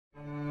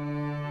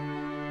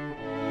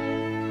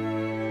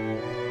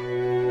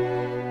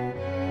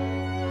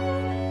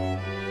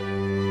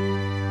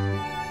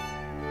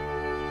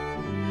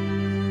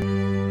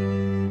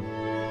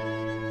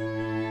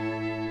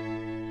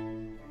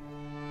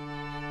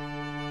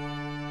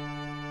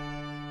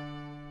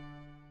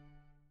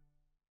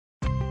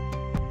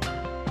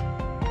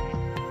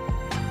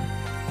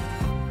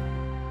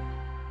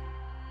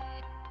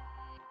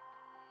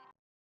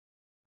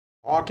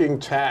Talking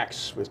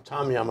Tax with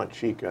Tom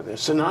Yamachika. They're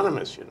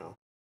synonymous, you know.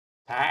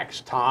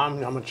 Tax, Tom,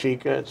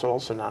 Yamachika, it's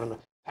all synonymous.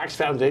 Tax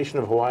Foundation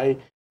of Hawaii,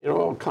 it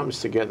all comes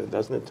together,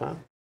 doesn't it,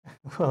 Tom?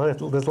 Well,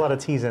 there's a lot of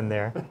T's in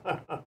there.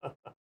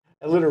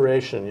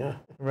 Alliteration, yeah.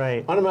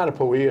 Right.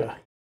 Onomatopoeia.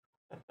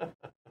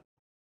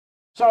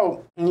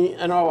 So, you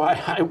know,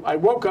 I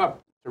woke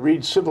up to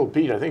read Civil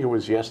Beat, I think it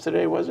was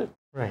yesterday, was it?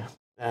 Right.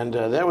 And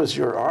that was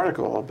your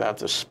article about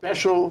the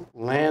Special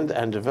Land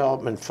and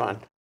Development Fund.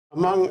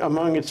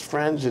 Among its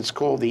friends, it's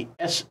called the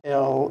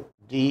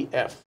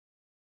SLDF.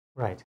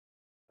 Right.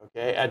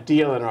 Okay, at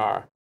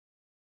DLNR.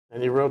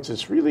 And you wrote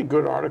this really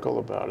good article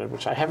about it,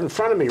 which I have in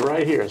front of me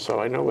right here,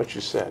 so I know what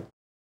you said.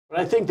 But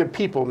I think the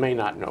people may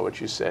not know what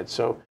you said.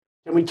 So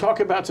can we talk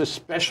about the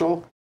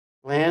Special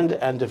Land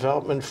and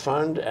Development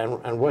Fund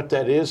and what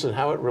that is and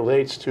how it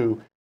relates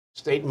to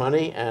state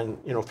money and,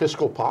 you know,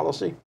 fiscal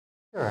policy?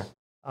 Sure.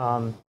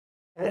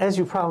 As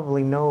you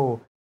probably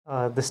know,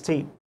 the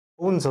state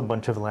owns a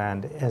bunch of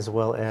land as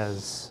well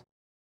as,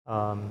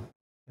 you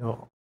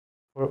know,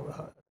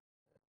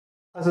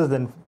 other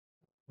than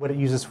what it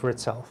uses for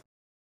itself,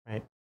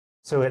 right?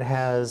 So it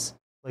has,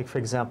 like, for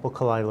example,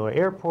 Kalaeloa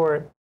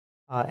Airport,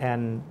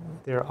 and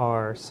there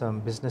are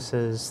some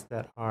businesses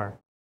that are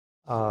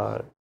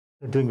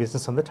doing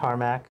business on the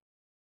tarmac,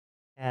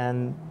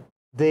 and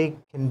they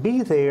can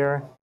be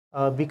there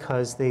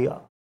because they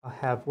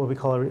have what we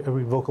call a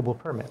revocable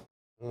permit.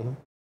 Mm-hmm.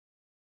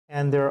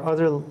 And there are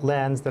other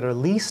lands that are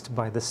leased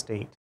by the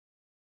state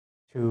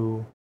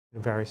to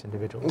various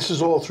individuals. This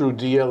is all through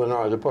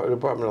DLNR,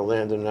 Department of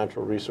Land and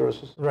Natural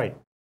Resources? Right,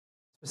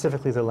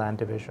 specifically the land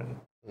division.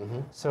 Mm-hmm.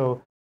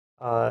 So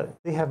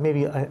they have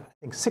maybe, I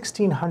think,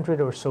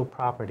 1,600 or so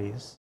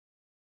properties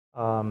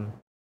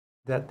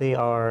that they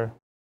are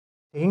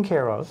taking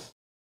care of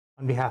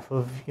on behalf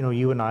of, you know,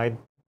 you and I.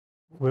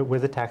 We're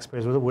the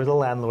taxpayers, we're the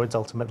landlords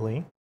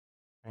ultimately,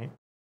 right?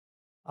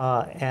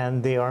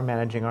 And they are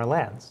managing our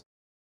lands.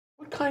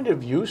 What kind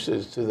of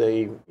uses do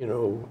they, you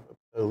know,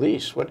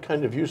 lease? What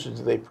kind of uses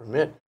do they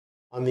permit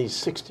on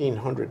these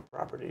 1,600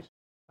 properties?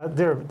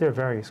 There are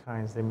various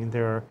kinds. I mean,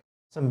 there are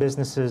some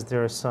businesses,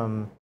 there are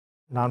some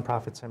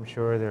nonprofits, I'm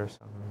sure. There are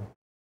some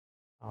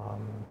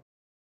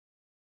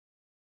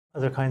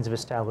other kinds of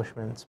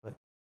establishments, but,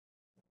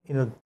 you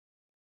know,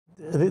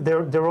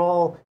 they're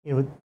all, you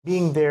know,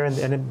 being there,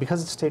 and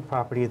because it's state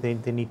property, they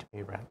need to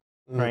pay rent,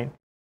 right?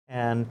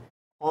 And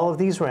all of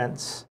these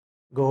rents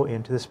go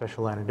into the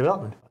Special Land and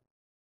Development Fund,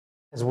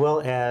 as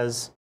well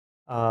as,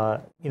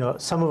 you know,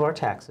 some of our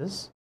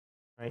taxes,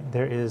 right?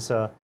 There is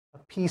a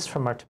piece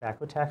from our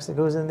tobacco tax that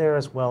goes in there,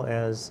 as well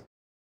as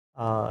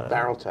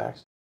barrel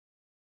tax,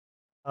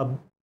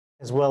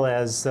 as well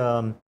as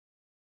the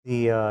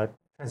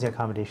transient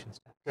accommodations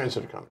tax.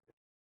 Transit accommodation.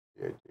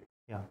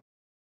 Yeah.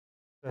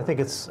 I think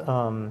it's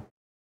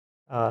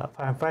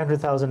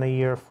 $500,000 a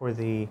year for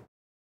the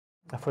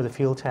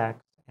fuel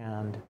tax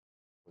and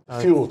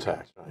fuel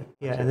tax, right?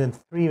 Yeah, and then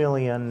 $3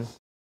 million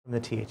from the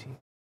TAT.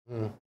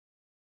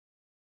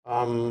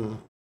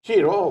 Gee,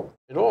 it all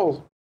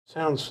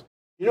sounds.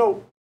 You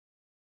know,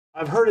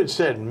 I've heard it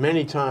said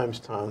many times,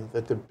 Tom,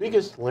 that the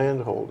biggest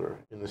landholder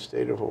in the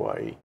state of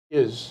Hawaii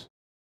is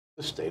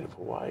the state of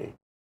Hawaii.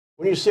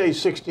 When you say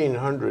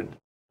 1,600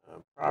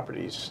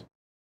 properties.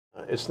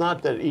 It's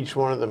not that each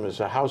one of them is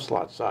a house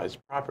lot size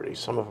property.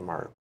 Some of them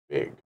are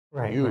big,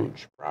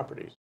 huge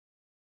properties.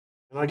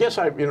 And I guess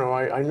I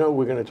know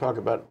we're going to talk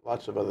about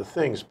lots of other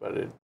things,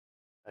 but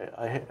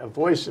a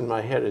voice in my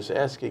head is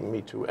asking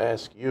me to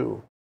ask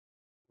you,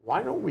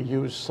 why don't we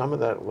use some of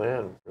that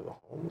land for the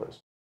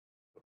homeless?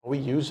 Are we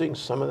using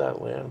some of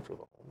that land for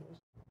the homeless?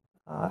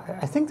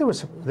 I think there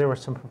were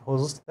some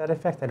proposals to that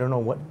effect. I don't know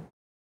what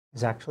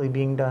is actually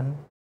being done.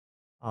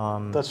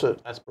 That's an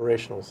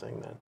aspirational thing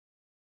then.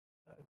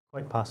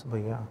 Quite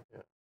possibly, yeah.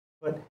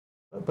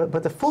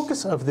 But the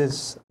focus of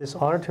this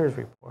auditor's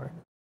report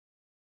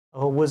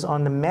was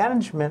on the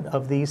management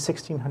of these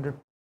 1,600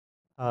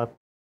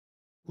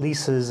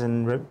 leases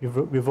and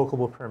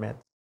revocable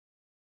permits,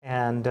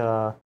 and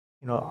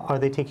you know, are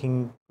they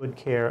taking good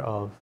care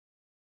of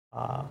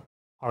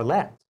our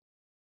lands,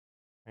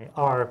 right?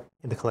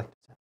 In the collective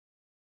sense.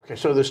 Okay,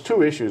 so there's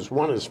two issues.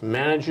 One is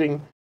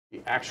managing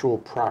the actual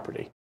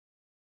property,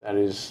 that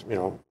is, you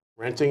know,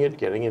 renting it,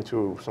 getting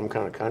into some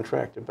kind of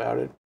contract about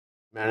it,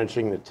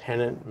 managing the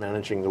tenant,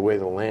 managing the way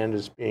the land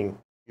is being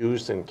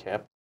used and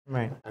kept.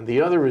 Right. And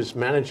the other is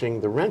managing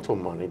the rental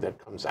money that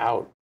comes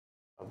out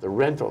of the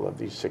rental of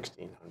these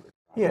 1,600 properties.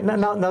 Yeah,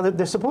 now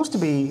they're supposed to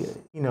be,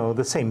 you know,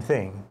 the same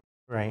thing,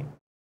 right?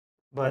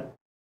 But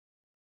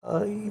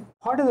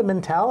part of the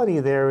mentality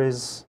there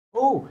is,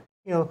 oh,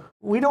 you know,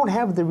 we don't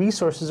have the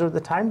resources or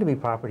the time to be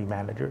property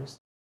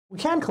managers. We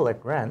can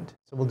collect rent,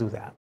 so we'll do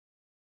that.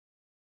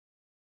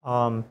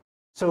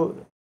 So,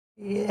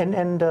 you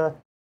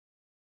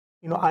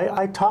know,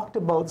 I talked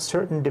about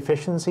certain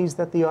deficiencies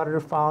that the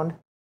auditor found,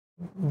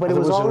 but it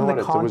was all in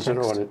the context. There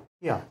was an audit.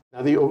 Yeah.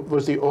 Now,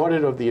 was the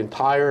audit of the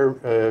entire,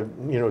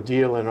 you know,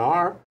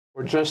 DLNR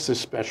or just the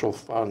special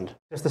fund?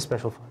 Just the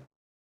special fund.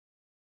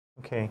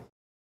 Okay.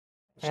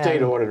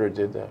 State auditor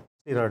did that.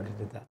 State auditor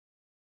did that,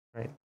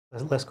 right?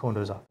 Les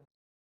Condo's office.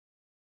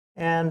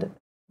 And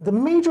the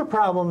major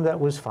problem that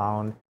was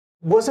found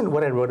wasn't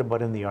what I wrote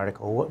about in the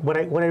article. What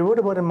I wrote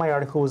about in my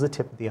article was the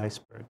tip of the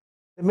iceberg.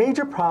 The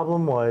major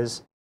problem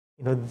was,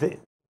 the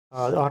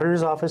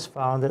auditor's office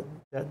found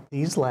that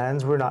these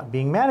lands were not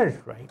being managed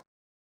right.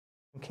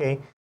 Okay,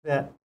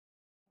 that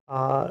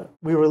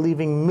we were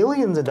leaving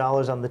millions of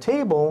dollars on the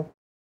table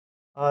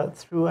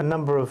through a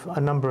number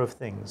of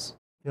things.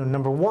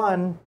 Number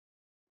one,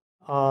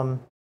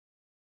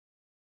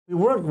 we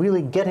weren't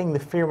really getting the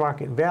fair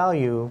market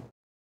value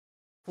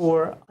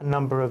for a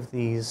number of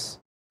these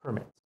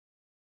permits,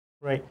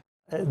 right?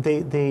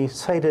 They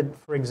cited,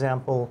 for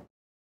example,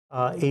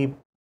 a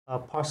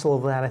parcel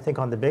of land, I think,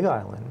 on the Big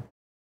Island,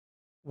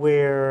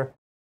 where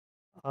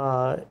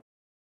the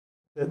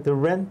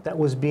rent that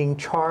was being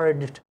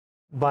charged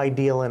by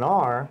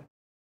DLNR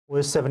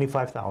was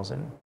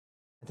 $75,000,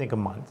 I think, a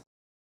month.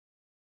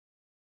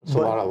 That's a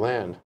lot of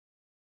land.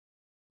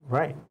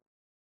 Right.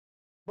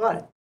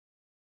 But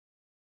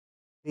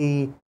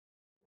the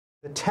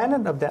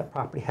tenant of that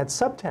property had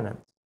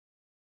subtenants.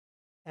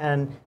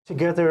 And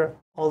together,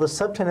 all the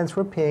subtenants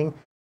were paying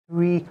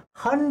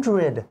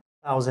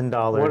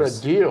 $300,000. What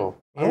a deal.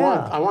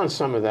 Yeah. I want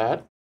some of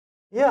that.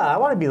 Yeah, I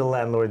want to be the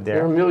landlord there.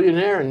 You're a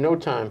millionaire in no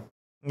time.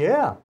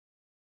 Yeah.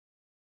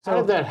 How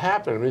did that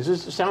happen? I mean, it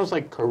sounds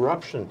like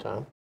corruption,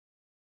 Tom.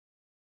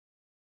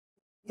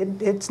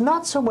 It's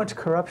not so much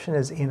corruption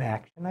as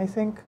inaction, I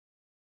think,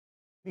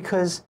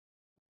 because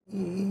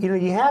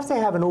you have to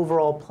have an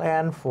overall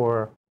plan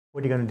for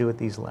what you're going to do with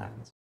these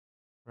lands,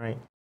 right?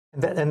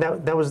 And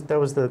that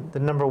was the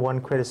number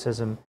one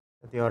criticism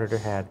that the auditor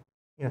had.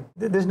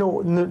 There's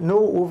no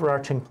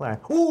overarching plan.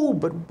 Oh,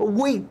 but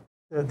wait,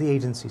 the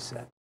agency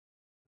said,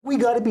 we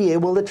got to be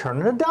able to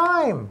turn on a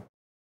dime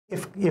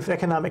if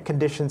economic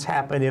conditions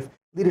happen, if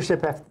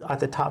leadership at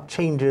the top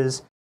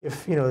changes,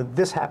 if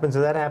this happens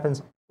or that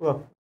happens.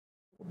 Well,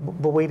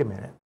 but wait a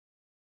minute.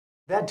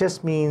 That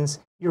just means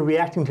you're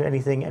reacting to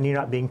anything and you're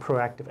not being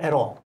proactive at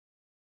all.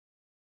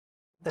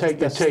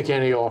 Take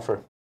any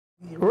offer.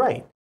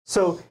 Right.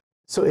 So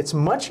it's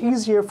much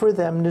easier for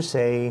them to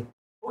say,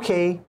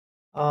 okay,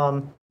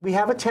 we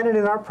have a tenant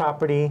in our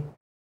property.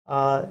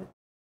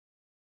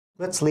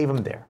 Let's leave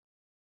them there.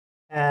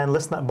 And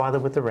let's not bother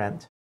with the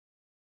rent.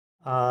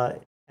 And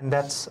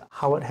that's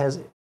how it has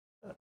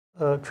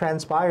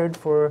transpired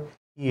for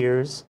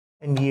years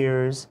and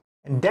years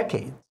and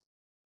decades.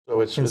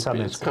 So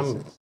it's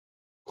come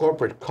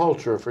corporate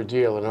culture for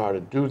DLNR to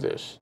do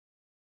this.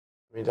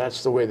 I mean,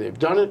 that's the way they've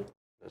done it.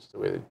 That's the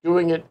way they're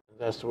doing it. And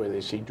that's the way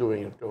they see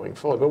doing it going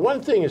forward. But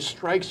one thing that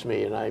strikes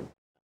me, and I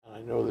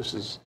know this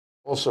is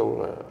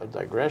also a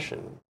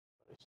digression,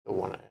 but I still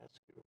want to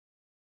ask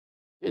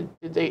you,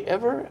 did they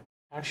ever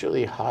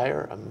actually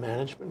hire a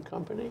management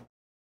company?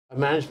 A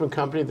management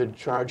company that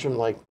charged them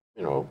like,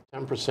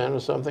 10% or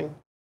something?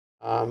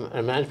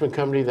 A management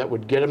company that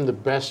would get them the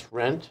best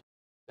rent,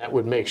 that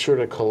would make sure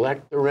to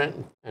collect the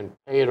rent and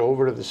pay it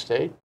over to the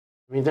state?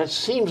 I mean, that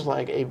seems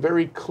like a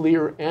very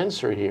clear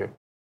answer here.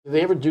 Did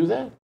they ever do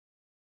that?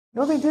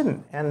 No, they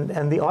didn't.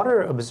 And the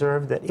auditor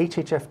observed that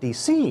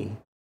HHFDC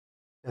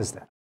does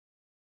that.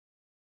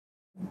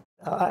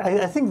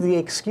 I think the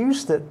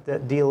excuse that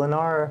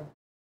DLNR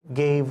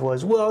gave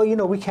was, well,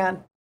 we can't,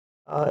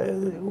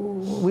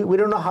 we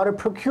don't know how to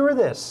procure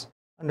this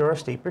under our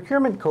state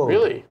procurement code.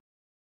 Really?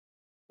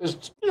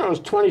 There's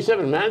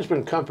 27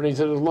 management companies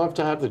that would love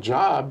to have the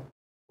job.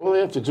 All they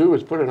have to do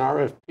is put an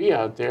RFP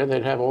out there.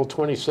 They'd have all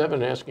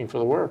 27 asking for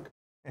the work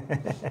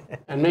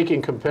and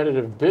making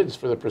competitive bids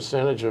for the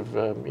percentage of,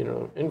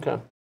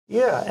 income.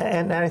 Yeah,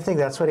 and I think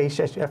that's what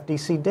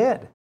HSFDC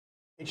did.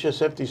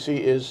 HSFDC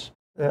is?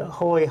 The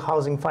Hawaii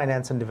Housing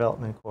Finance and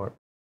Development Corp.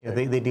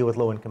 Okay. They deal with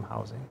low-income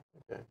housing.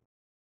 Okay.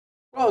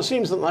 Well, it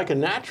seems like a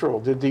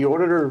natural. Did the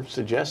auditor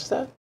suggest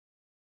that?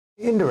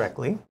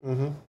 Indirectly.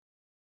 Mm-hmm.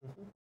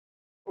 Mm-hmm.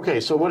 Okay,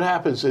 so what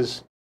happens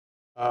is,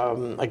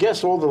 I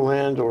guess all the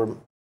land,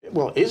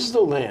 is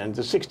the land,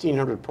 the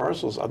 1,600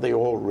 parcels, are they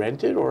all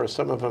rented, or are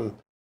some of them,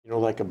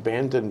 like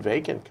abandoned,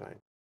 vacant kind?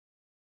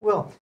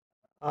 Well,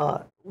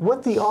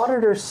 what the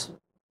auditors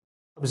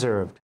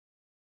observed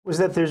was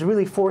that there's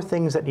really four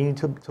things that you need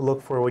to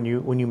look for when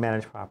you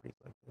manage properties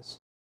like this.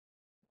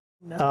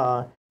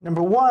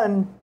 Number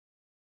one,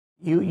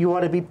 you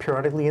ought to be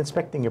periodically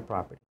inspecting your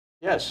property.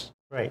 Yes.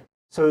 Right.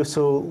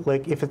 So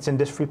like if it's in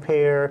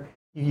disrepair,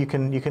 you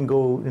can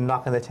go and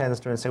knock on the tenant's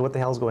door and say, what the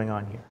hell's going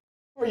on here?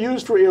 Or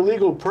used for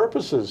illegal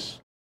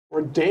purposes,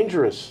 or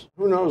dangerous,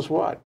 who knows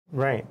what.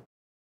 Right.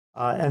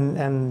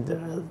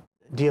 And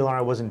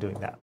DLNR wasn't doing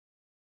that.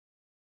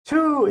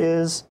 Two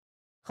is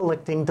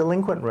collecting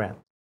delinquent rent.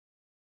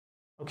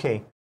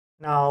 Okay.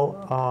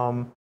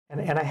 Now,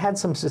 and I had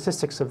some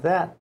statistics of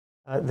that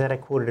that I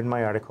quoted in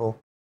my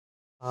article.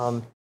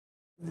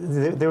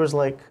 There was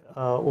like,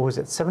 what was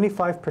it,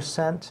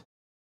 75%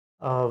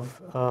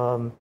 of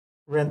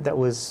rent that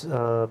was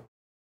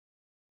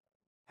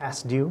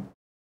past due,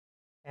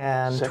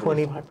 and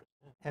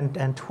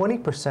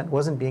 20%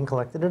 wasn't being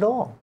collected at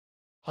all,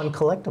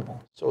 uncollectible.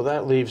 So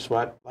that leaves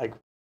what, like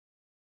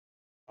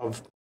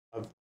of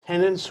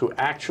tenants who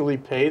actually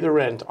pay the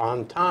rent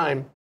on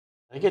time.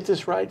 Did I get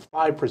this right?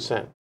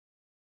 5%.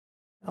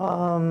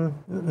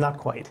 Not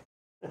quite.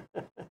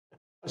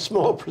 A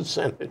small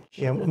percentage.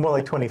 Yeah, more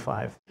like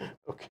 25.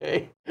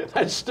 Okay,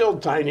 that's still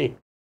tiny.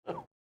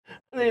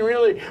 I mean,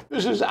 really,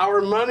 this is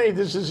our money.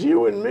 This is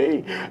you and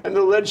me. And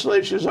the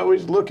legislature is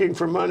always looking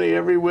for money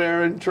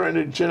everywhere and trying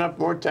to gin up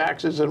more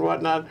taxes and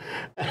whatnot.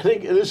 I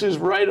think this is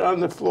right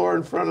on the floor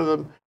in front of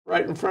them,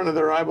 right in front of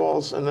their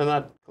eyeballs, and they're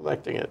not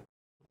collecting it.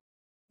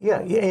 Yeah,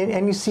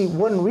 and you see,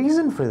 one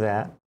reason for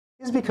that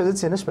is because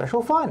it's in a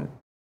special fund.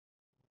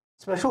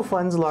 Special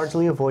funds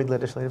largely avoid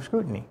legislative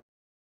scrutiny.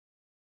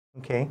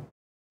 Okay,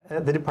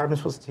 the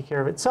department's supposed to take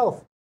care of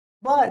itself.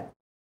 But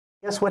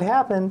guess what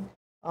happened?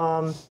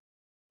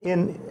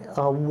 In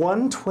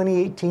one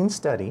 2018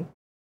 study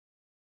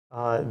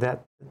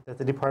that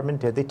the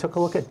department did, they took a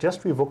look at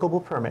just revocable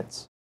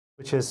permits,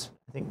 which is,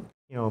 I think,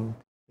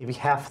 maybe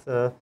half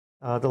the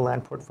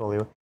land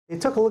portfolio. They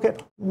took a look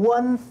at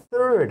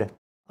 1/3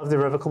 of the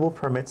revocable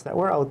permits that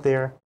were out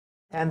there,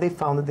 and they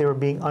found that they were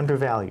being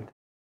undervalued.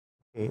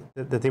 Okay,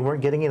 that they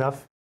weren't getting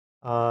enough,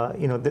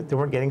 that they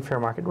weren't getting fair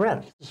market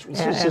rent. This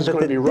is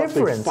going to be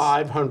roughly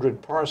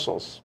 500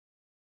 parcels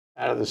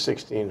out of the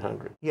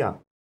 1,600. Yeah,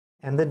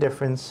 and the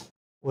difference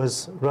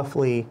was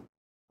roughly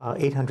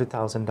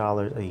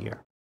 $800,000 a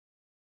year.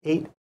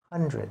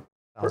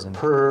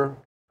 $800,000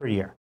 per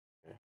year.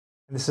 Okay.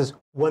 And this is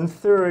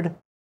 1/3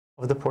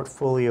 of the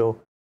portfolio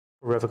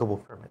for revocable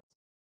permits.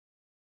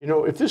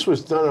 If this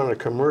was done on a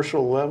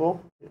commercial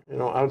level,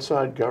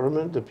 outside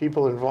government, the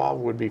people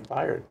involved would be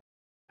fired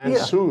and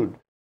sued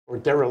for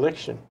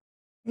dereliction.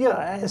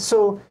 Yeah,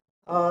 so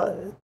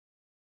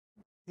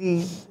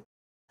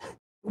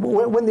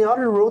when the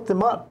auditor wrote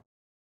them up,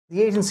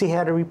 the agency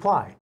had a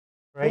reply,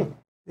 right?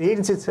 The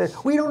agency said,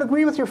 "We don't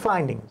agree with your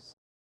findings."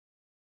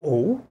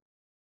 Oh,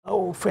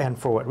 and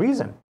for what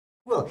reason?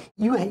 Well,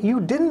 you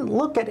didn't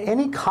look at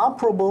any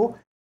comparable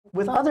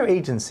with other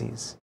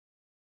agencies.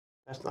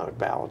 That's not a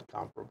valid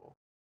comparable.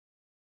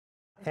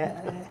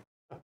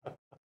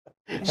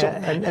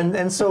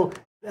 So,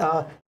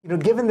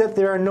 given that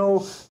there are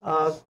no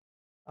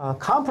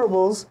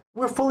comparables,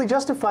 we're fully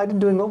justified in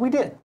doing what we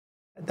did.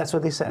 That's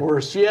what they said.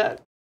 Worse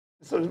yet,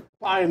 it's a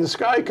pie in the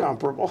sky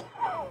comparable.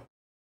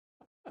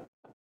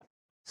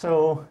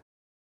 So,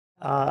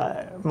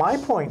 my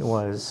point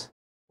was,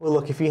 well,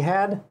 look, if you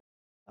had,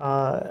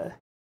 a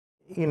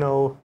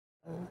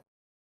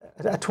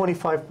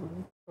 25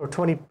 or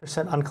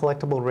 20%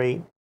 uncollectible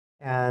rate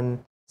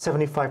and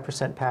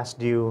 75% past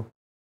due,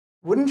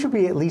 wouldn't you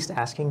be at least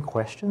asking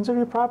questions of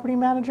your property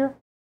manager?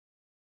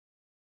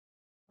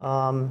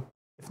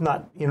 If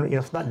not,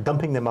 if not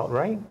dumping them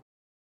outright.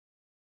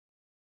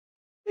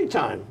 Big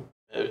time.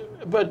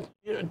 But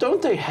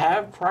don't they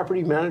have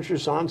property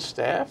managers on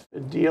staff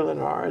at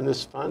DLNR in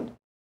this fund?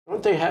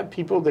 Don't they have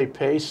people they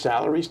pay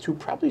salaries to,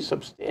 probably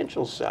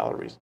substantial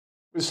salaries,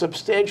 with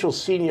substantial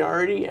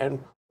seniority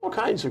and all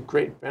kinds of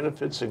great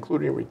benefits,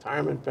 including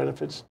retirement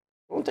benefits?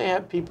 Don't they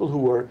have people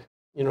who are,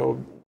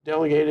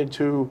 delegated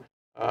to,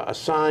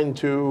 assigned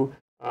to,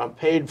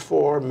 paid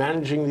for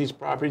managing these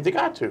properties? They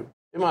got to.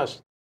 They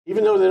must.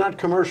 Even though they're not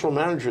commercial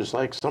managers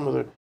like some of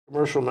the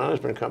commercial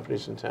management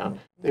companies in town,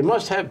 they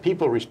must have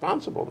people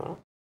responsible now.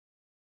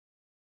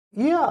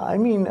 Yeah, I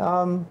mean,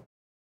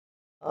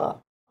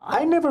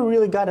 I never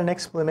really got an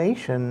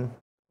explanation,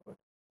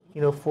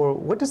 for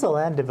what does the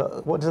land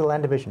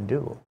division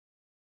do?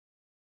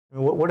 I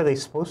mean, what are they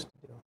supposed to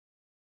do?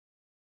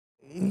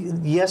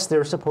 Yes,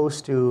 they're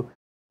supposed to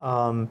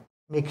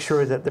make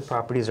sure that the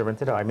properties are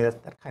rented out. I mean,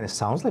 that kind of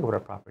sounds like what a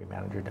property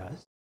manager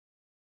does.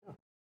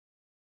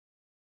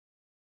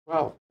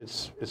 Well,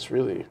 it's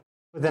really.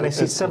 But then I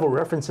see several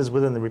references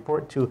within the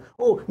report to,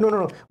 oh,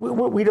 no,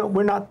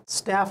 we're not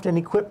staffed and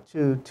equipped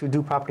to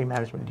do property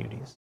management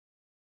duties.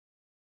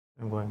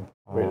 I'm going,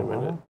 wait a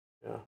minute.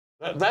 Yeah,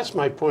 that's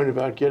my point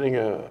about getting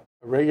a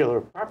regular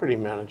property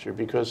manager,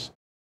 because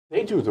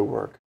they do the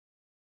work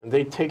and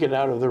they take it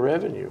out of the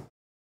revenue.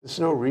 There's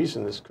no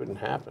reason this couldn't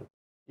happen.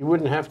 You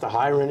wouldn't have to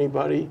hire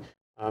anybody.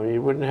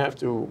 You wouldn't have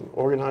to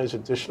organize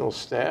additional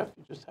staff.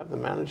 You just have the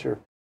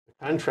manager, the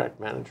contract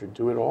manager,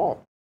 do it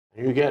all.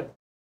 And you get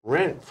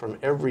rent from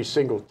every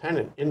single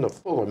tenant in the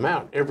full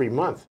amount every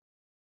month.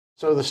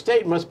 So the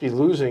state must be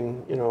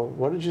losing,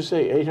 what did you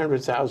say,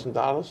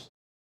 $800,000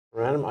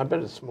 per annum? I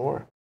bet it's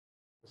more.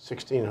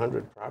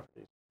 1,600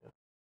 properties.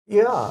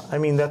 Yeah, I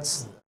mean,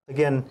 that's,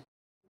 again,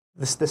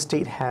 the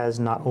state has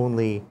not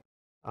only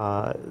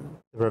the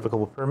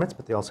revocable permits,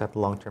 but they also have the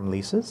long-term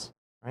leases,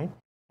 right?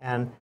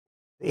 And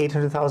the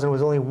 800,000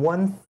 was only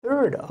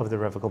 1/3 of the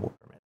revocable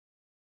permit.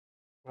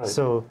 Right.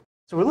 So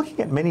we're looking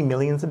at many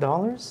millions of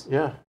dollars.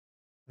 Yeah.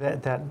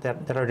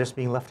 That are just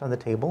being left on the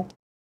table.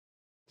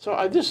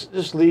 So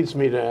this leads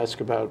me to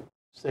ask about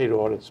state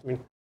audits. I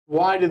mean,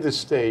 why did the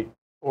state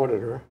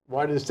auditor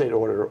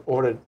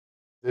audit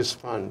this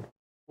fund?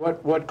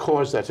 What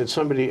caused that? Did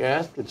somebody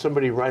ask? Did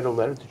somebody write a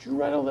letter? Did you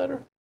write a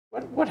letter?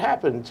 What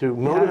happened to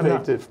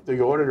motivate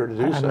the auditor to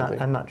do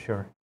something? I'm not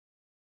sure.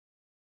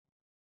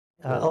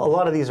 A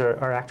lot of these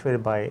are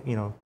actuated by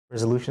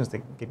resolutions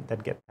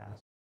that get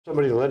passed.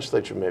 Somebody in the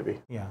legislature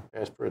maybe Yeah.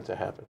 asked for it to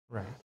happen.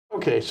 Right.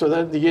 Okay, so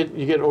then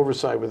you get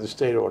oversight with the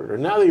state auditor.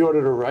 Now the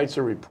auditor writes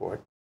a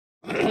report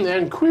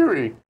and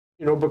query,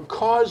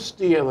 because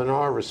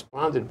DLNR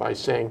responded by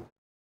saying,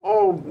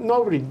 oh,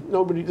 nobody,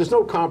 there's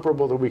no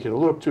comparable that we can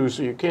look to,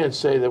 so you can't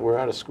say that we're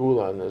out of school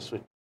on this,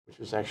 which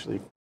is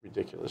actually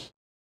ridiculous.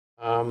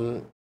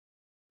 The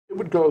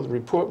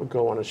report would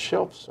go on a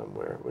shelf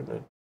somewhere, wouldn't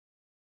it?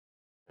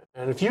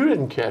 And if you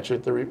didn't catch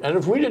it, and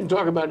if we didn't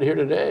talk about it here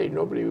today,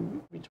 nobody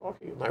would be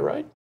talking. Am I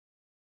right?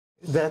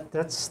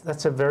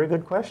 That's a very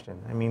good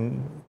question. I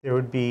mean, there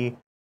would be,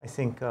 I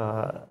think,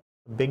 a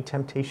big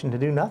temptation to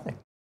do nothing.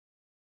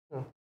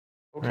 Oh,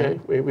 okay,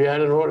 right? we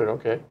had an audit.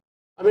 Okay,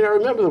 I mean, I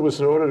remember there was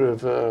an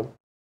audit of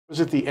was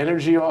it the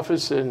energy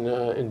office in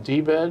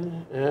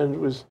DBED, and it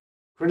was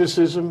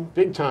criticism,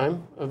 big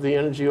time, of the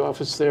energy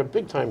office there,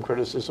 big time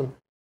criticism,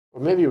 or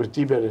maybe it was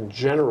DBED in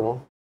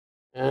general.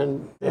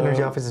 And the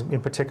energy office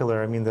in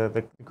particular, I mean,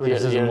 the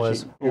criticism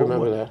was. You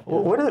remember that? Yeah.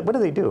 What do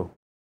they do?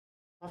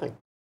 Nothing.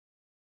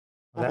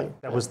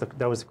 That was the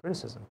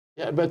criticism.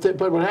 Yeah, but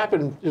what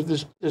happened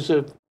is there's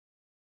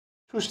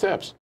two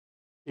steps.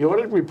 The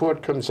audit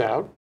report comes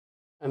out,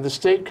 and the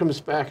state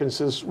comes back and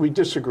says, we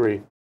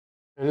disagree.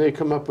 And they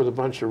come up with a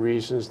bunch of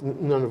reasons,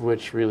 none of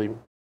which really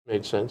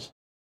made sense.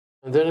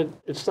 And then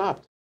it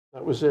stopped.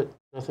 That was it.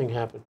 Nothing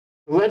happened.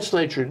 The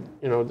legislature,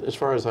 as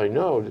far as I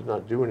know, did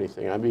not do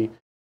anything. I mean,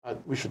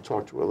 we should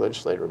talk to a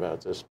legislator about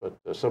this, but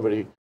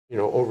somebody,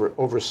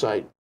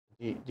 oversight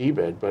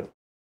DBED. But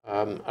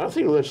I don't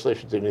think the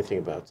legislature did anything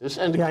about this.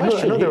 And the I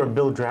know there were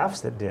bill drafts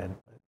that did.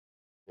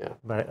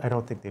 But I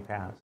don't think they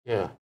passed.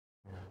 Yeah.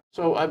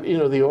 So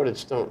the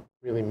audits don't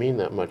really mean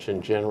that much in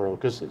general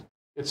because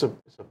it's a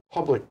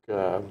public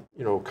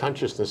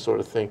consciousness sort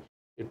of thing.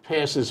 It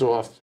passes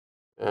off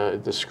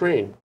the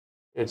screen.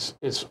 It's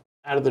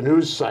out of the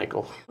news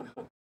cycle,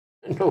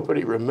 and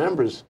nobody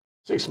remembers.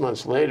 6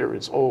 months later,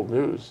 it's old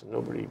news, and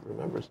nobody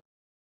remembers.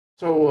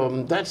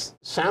 So that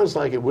sounds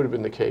like it would have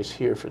been the case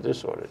here for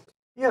this audit.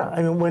 Yeah,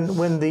 I mean,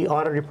 when the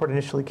audit report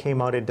initially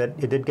came out, it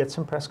did get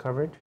some press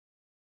coverage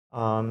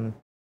from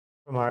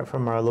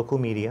our local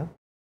media,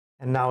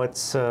 and now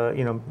it's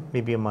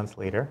maybe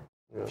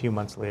a few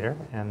months later,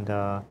 and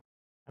I'm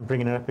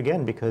bringing it up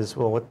again because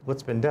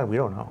what's been done, we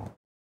don't know.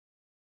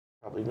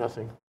 Probably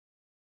nothing.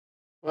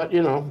 But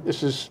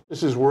this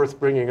is worth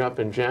bringing up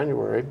in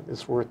January.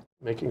 It's worth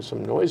making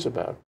some noise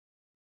about.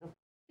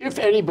 If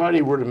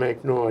anybody were to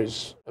make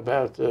noise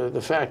about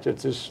the fact that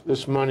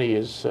this money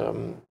is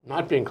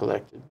not being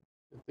collected,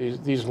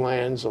 these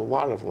lands, a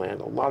lot of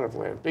land,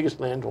 biggest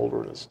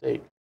landholder in the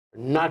state,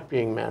 are not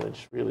being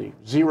managed, really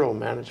zero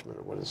management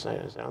of what it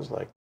sounds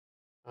like.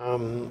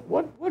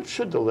 What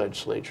should the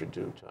legislature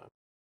do, Tom?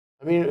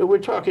 I mean, we're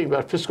talking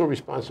about fiscal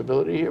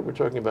responsibility here. We're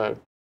talking about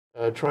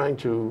trying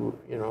to,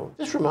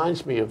 this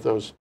reminds me of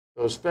those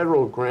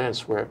federal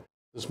grants where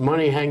there's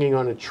money hanging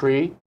on a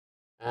tree,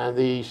 and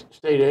the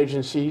state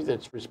agency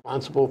that's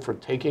responsible for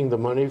taking the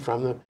money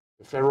from the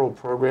federal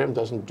program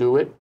doesn't do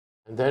it,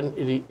 and then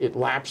it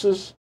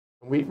lapses,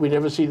 and we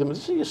never see them.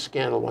 There's a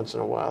scandal once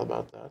in a while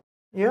about that.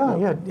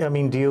 Yeah. I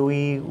mean,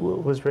 DOE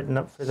was written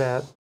up for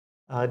that.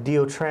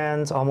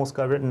 DO-Trans almost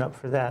got written up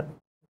for that,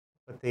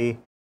 but they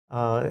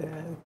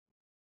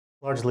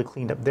largely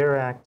cleaned up their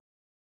act.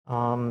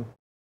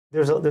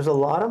 There's a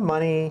lot of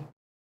money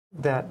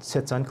that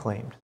sits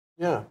unclaimed.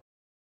 Yeah,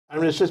 I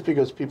mean, it's just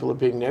because people are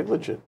being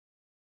negligent.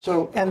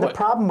 So, and the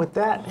problem with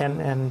that,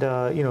 and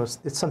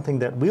it's something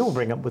that we will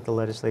bring up with the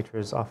legislature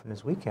as often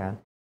as we can,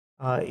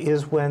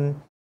 is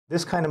when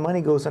this kind of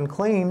money goes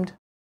unclaimed,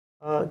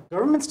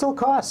 government still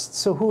costs.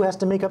 So who has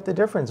to make up the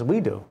difference?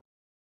 We do.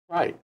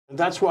 Right, and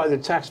that's why the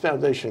Tax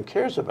Foundation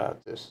cares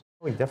about this.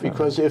 Definitely.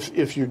 Because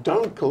if you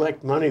don't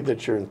collect money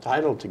that you're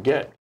entitled to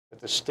get,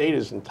 that the state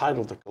is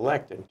entitled to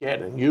collect and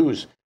get and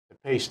use to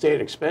pay state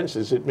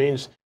expenses, it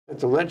means that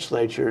the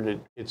legislature,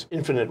 in its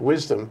infinite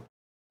wisdom,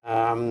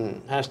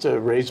 has to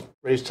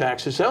raise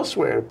taxes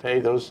elsewhere to pay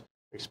those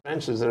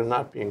expenses that are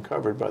not being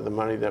covered by the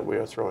money that we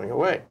are throwing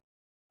away.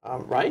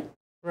 Right?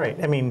 Right.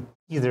 I mean,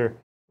 either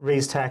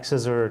raise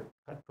taxes or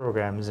cut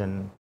programs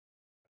and.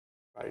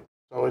 Right.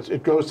 So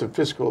it goes to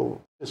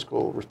fiscal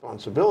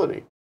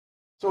responsibility.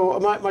 So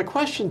my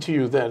question to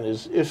you then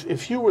is,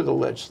 if you were the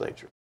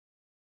legislature,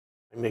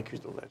 I make you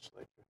the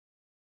legislature,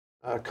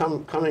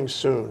 coming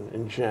soon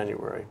in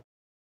January,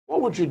 what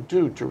would you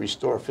do to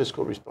restore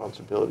fiscal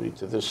responsibility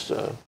to this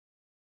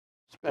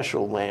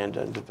special land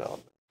and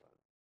development?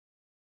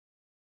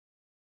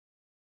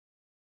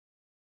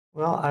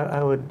 Well,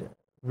 I would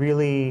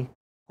really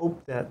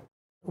hope that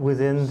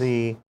within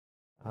the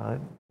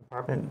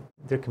department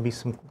there can be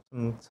some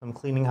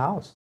cleaning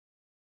house.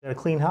 A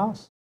clean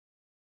house.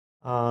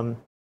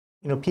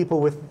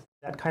 People with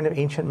that kind of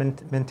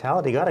ancient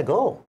mentality got to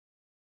go,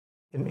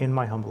 in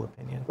my humble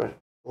opinion. But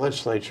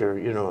legislature,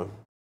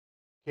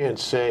 can't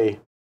say,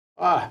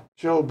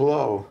 Joe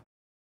Blow,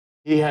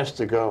 he has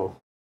to go.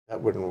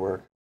 That wouldn't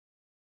work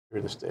here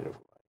in the state of Hawaii.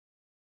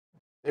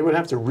 They would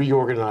have to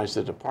reorganize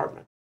the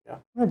department.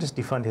 Or just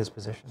defund his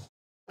position.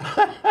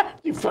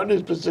 Defund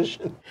his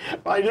position.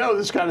 I know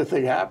this kind of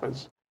thing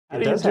happens. How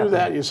do you do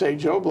that? You say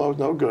Joe Blow's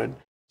no good,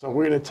 so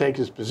we're going to take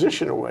his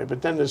position away.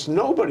 But then there's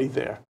nobody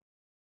there.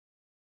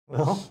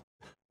 Well,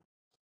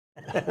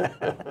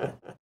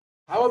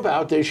 how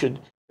about they should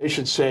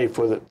say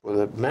for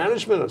the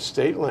management of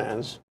state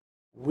lands,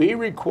 we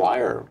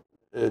require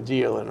the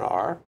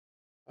DLNR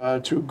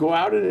to go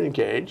out and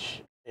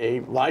engage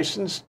a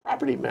licensed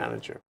property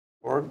manager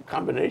or a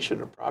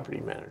combination of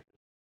property managers.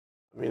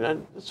 I mean,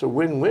 that's a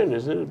win-win,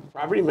 isn't it? The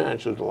property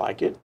managers would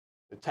like it.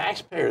 The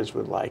taxpayers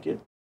would like it.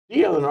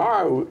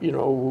 DLNR, you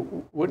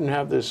know, wouldn't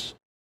have this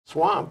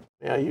swamp.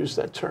 May I use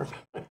that term?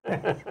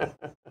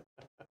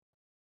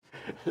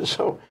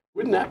 So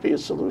wouldn't that be a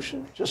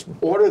solution? Just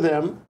order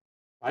them,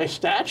 by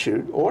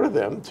statute, order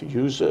them to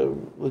use a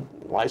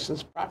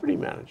licensed property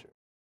manager.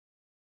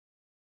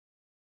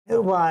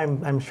 Well,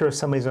 I'm sure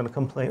somebody's going to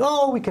complain.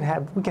 Oh, we can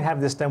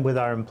have this done with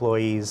our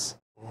employees,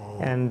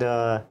 and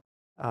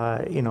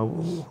you know,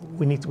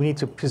 we need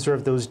to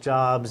preserve those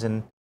jobs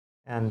and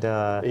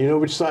you know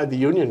which side the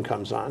union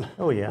comes on.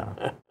 Oh yeah,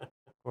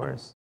 of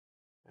course.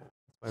 That's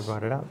why I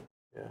brought it up.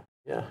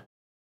 Yeah.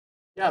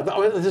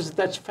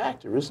 That's a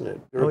factor, isn't it?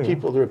 There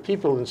are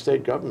people in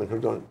state government who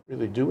don't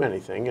really do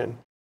anything, and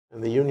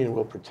the union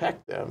will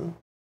protect them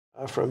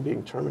from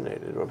being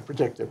terminated, or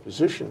protect their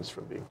positions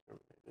from being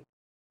terminated.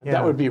 And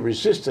that would be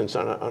resistance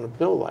on a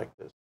bill like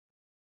this.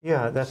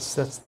 Yeah,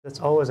 that's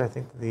always, I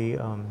think, the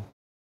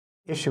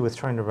issue with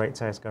trying to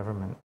right-size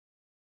government,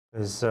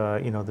 is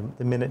you know,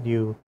 the minute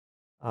you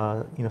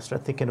you know,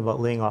 start thinking about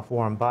laying off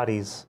warm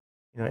bodies,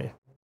 you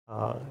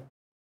know,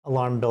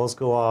 alarm bells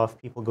go off,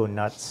 people go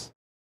nuts,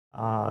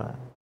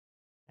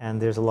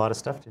 and there's a lot of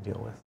stuff to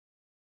deal with.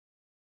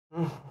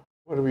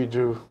 What do we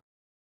do?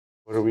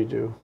 What do we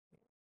do?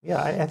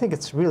 Yeah, I think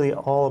it's really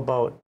all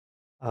about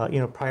you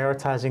know,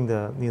 prioritizing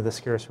the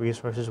scarce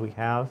resources we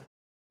have,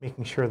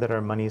 making sure that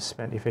our money is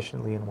spent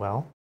efficiently and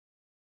well.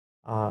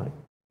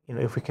 You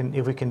know, if we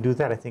can do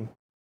that, I think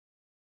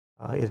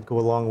it'd go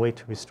a long way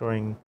to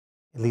restoring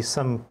at least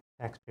some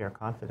taxpayer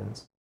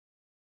confidence.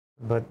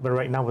 But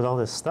right now, with all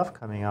this stuff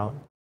coming out,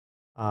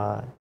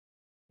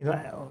 you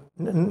know,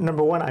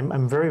 number one,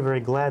 I'm very, very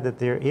glad that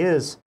there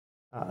is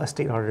a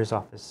state auditor's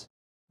office,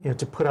 you know,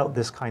 to put out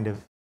this kind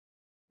of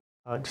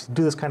to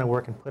do this kind of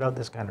work and put out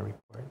this kind of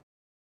report.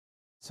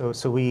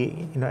 So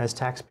we, you know, as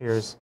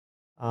taxpayers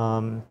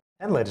and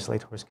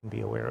legislators, can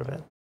be aware of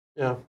it.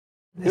 Yeah.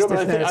 You know, but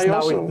I think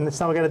it's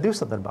now we got to do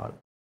something about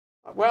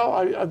it.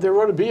 Well, there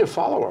ought to be a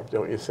follow-up,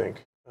 don't you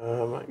think?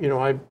 You know,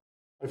 I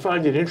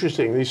find it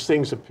interesting. These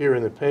things appear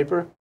in the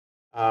paper,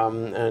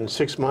 and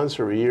 6 months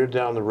or a year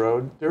down the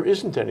road, there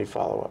isn't any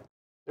follow-up.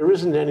 There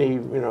isn't any,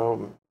 you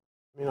know,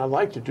 I mean, I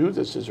like to do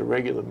this as a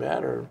regular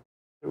matter.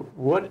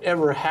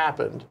 Whatever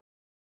happened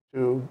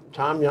to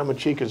Tom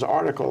Yamachika's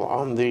article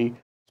on the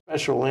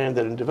Special Land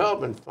and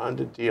Development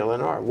Fund at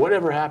DLNR?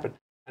 Whatever happened?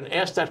 And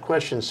ask that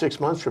question 6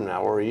 months from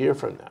now or a year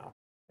from now.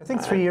 I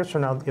think 3 years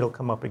from now it'll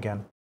come up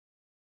again,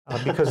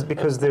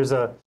 because there's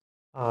a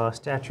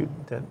statute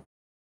that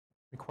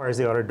requires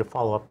the auditor to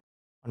follow up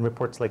on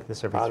reports like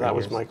this every 3 years. That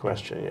was my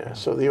question. Yeah.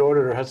 So the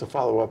auditor has to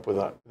follow up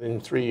within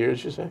 3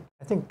 years, you say?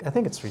 I think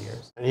it's 3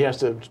 years. And he has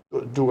to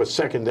do a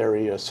second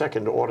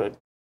audit,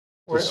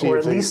 or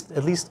at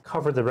least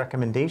cover the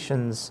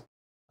recommendations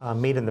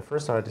made in the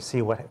first audit to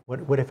see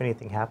what if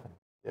anything happened.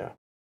 Yeah,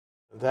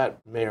 that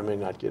may or may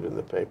not get in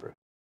the paper.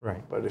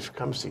 Right. But if it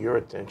comes to your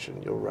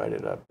attention, you'll write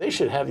it up. They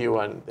should have you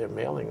on their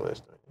mailing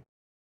list, I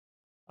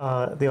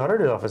think. The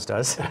auditor's office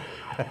does.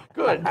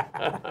 Good.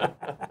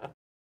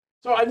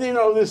 So, you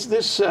know,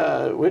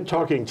 we're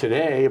talking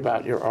today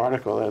about your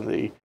article and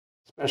the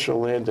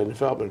Special Land and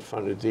Development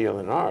Fund at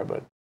DLNR,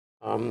 but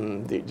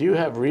do you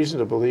have reason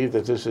to believe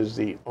that this is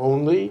the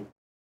only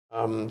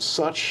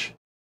such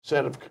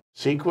set of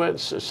set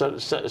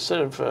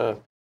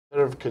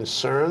of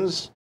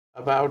concerns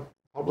about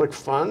public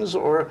funds,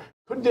 or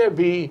could there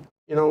be,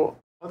 you know,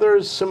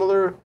 other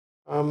similar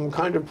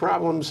kind of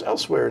problems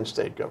elsewhere in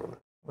state government?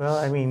 Well,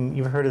 I mean,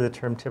 you've heard of the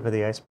term tip of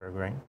the iceberg,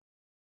 right?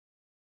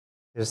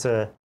 There's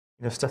you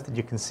know, stuff that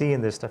you can see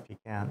and there's stuff you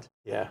can't.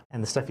 Yeah.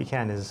 And the stuff you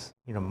can is,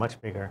 you know,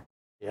 much bigger.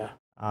 Yeah.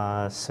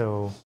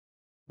 So,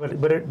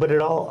 but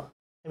it all,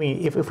 I mean,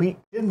 if we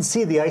didn't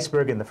see the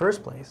iceberg in the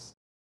first place,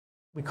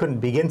 we couldn't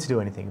begin to do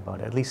anything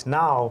about it. At least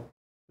now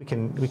we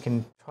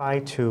can try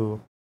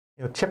to,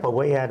 you know, chip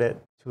away at it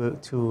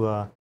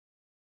to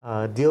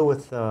deal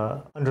with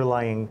the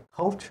underlying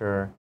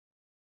culture,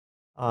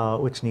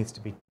 which needs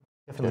to be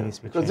definitely needs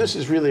to be changed. Because this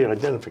is really an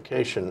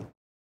identification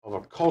of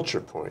a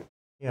culture point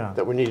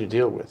that we need to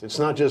deal with. It's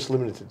not just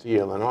limited to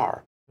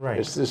DLNR. Right.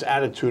 It's this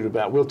attitude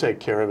about we'll take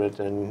care of it,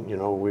 and you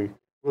know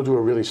we'll do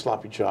a really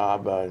sloppy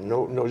job.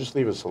 No, just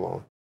leave us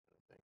alone.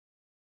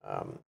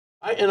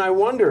 I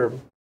wonder.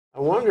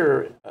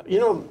 You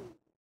know,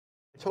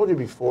 I told you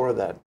before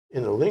that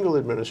in the Lingle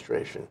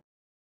administration,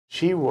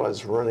 she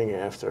was running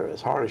after,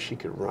 as hard as she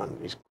could run,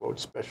 these, quote,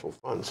 special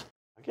funds.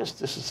 I guess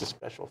this is a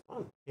special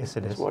fund. Yes,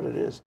 it is. That's what it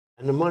is.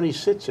 And the money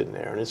sits in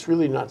there, and it's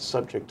really not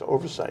subject to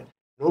oversight.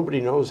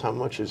 nobody knows how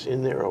much is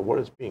in there or what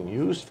it's being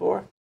used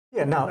for?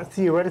 Yeah, now,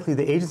 theoretically,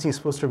 the agency is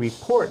supposed to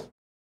report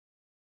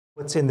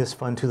what's in this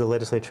fund to the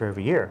legislature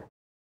every year.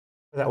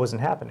 But that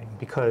wasn't happening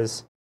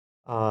because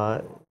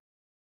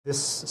this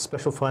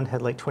special fund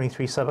had like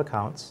 23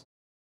 sub-accounts,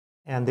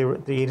 and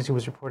the agency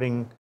was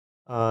reporting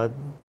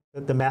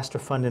the master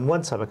fund in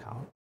one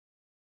sub-account,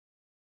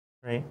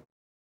 right?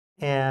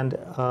 And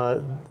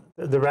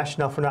the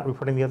rationale for not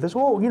reporting the others,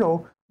 well, you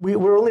know,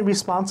 we're only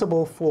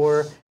responsible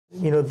for,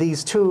 you know,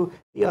 these two.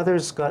 The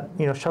others got,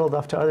 you know, shuttled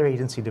off to other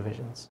agency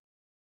divisions.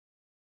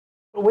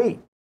 But wait,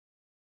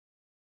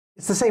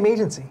 it's the same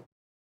agency.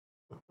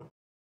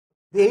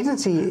 The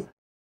agency,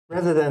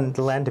 rather than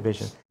the land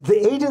division,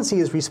 the agency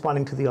is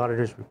responding to the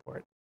auditor's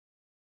report.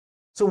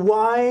 So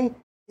why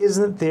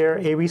isn't there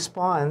a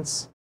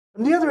response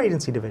from the other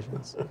agency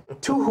divisions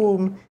to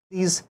whom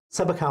these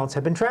sub-accounts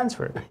have been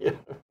transferred? Yeah.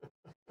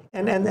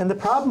 And the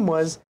problem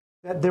was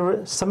that there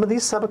were some of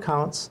these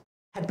sub-accounts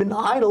had been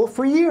idle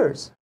for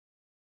years.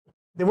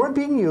 They weren't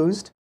being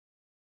used.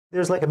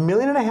 There's like $1.5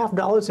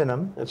 million in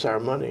them. That's our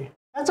money.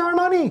 That's our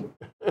money.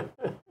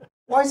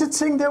 Why is it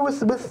sitting there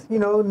with you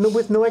know,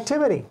 with no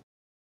activity?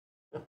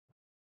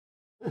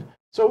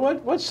 So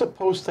what's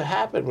supposed to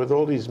happen with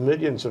all these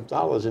millions of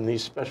dollars in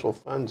these special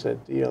funds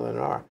at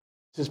DLNR?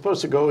 Is it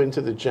supposed to go into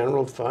the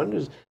general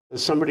fund?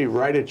 Does somebody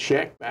write a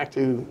check back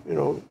to, you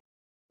know,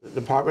 the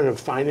Department of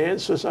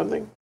Finance or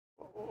something?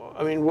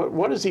 I mean,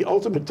 what is the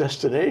ultimate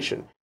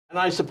destination? And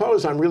I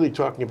suppose I'm really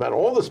talking about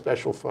all the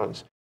special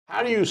funds.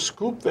 How do you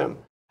scoop them?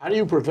 How do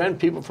you prevent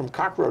people from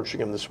cockroaching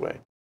them this way?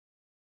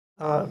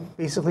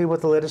 Basically,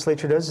 what the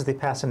legislature does is they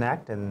pass an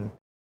act, and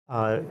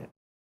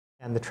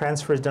the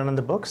transfer is done on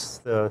the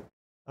books. You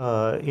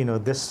know,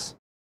 this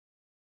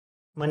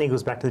money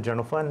goes back to the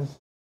general fund.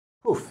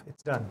 Poof,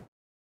 it's done.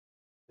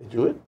 They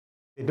do it?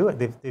 They do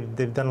it.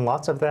 They've done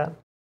lots of that.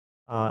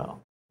 I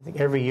think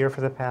every year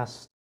for the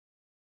past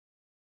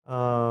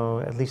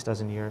at least a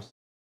dozen years.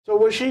 So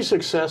was she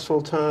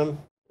successful, Tom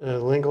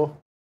Lingle,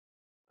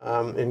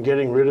 in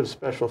getting rid of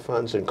special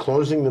funds and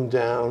closing them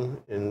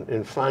down,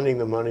 in finding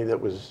the money that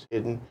was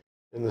hidden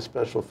in the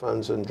special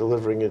funds and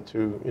delivering it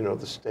to, you know,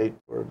 the state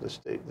for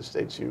the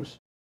state's use?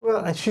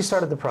 Well, and she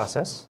started the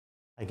process,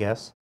 I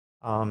guess.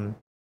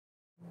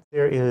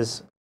 There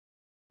is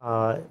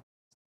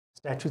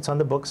statutes on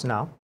the books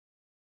now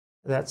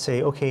that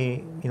say,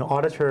 okay, you know,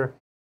 auditor,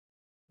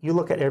 you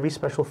look at every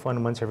special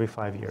fund once every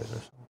 5 years or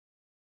so.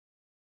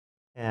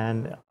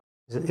 And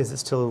is it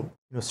still,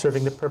 you know,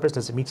 serving the purpose?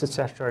 Does it meet the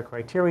statutory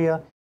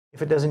criteria?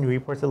 If it doesn't, you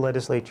report to the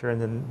legislature, and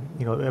then,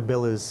 you know, a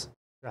bill is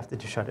drafted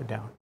to shut it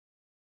down.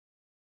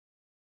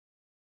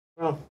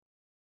 Well,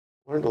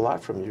 learned a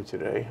lot from you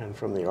today and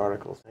from the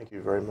article. Thank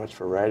you very much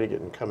for writing it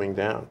and coming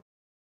down.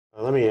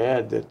 Let me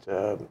add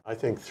that I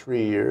think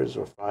 3 years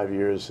or 5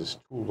 years is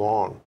too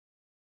long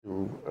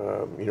to,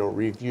 you know,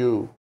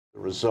 review the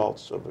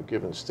results of a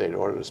given state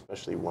audit,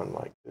 especially one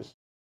like this.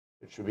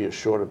 It should be a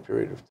shorter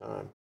period of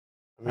time.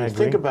 I mean,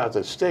 think about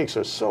the stakes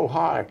are so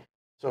high.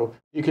 So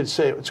you could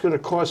say it's going to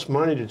cost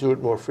money to do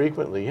it more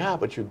frequently. Yeah,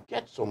 but you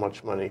get so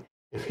much money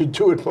if you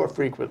do it more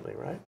frequently,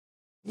 right?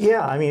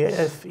 Yeah, I mean,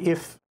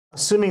 if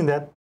assuming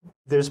that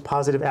there's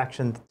positive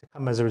action to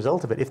come as a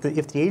result of it, if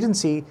the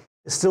agency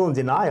is still in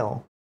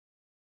denial,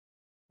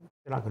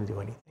 they're not going to do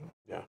anything.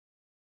 Yeah.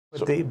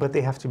 But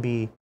they have to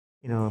be,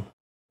 you know,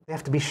 they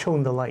have to be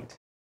shown the light.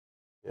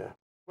 Yeah.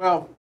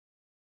 Well,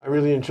 I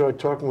really enjoyed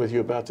talking with you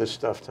about this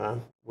stuff,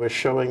 Tom. We're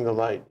showing the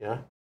light, yeah?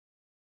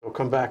 We'll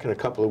come back in a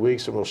couple of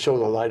weeks and we'll show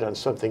the light on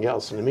something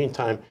else. In the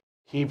meantime,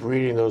 keep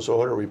reading those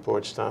audit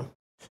reports, Tom.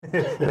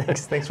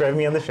 Thanks for having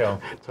me on the show.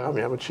 Tom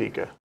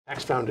Yamachika,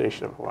 Tax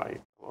Foundation of Hawaii.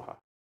 Aloha.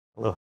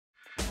 Hello.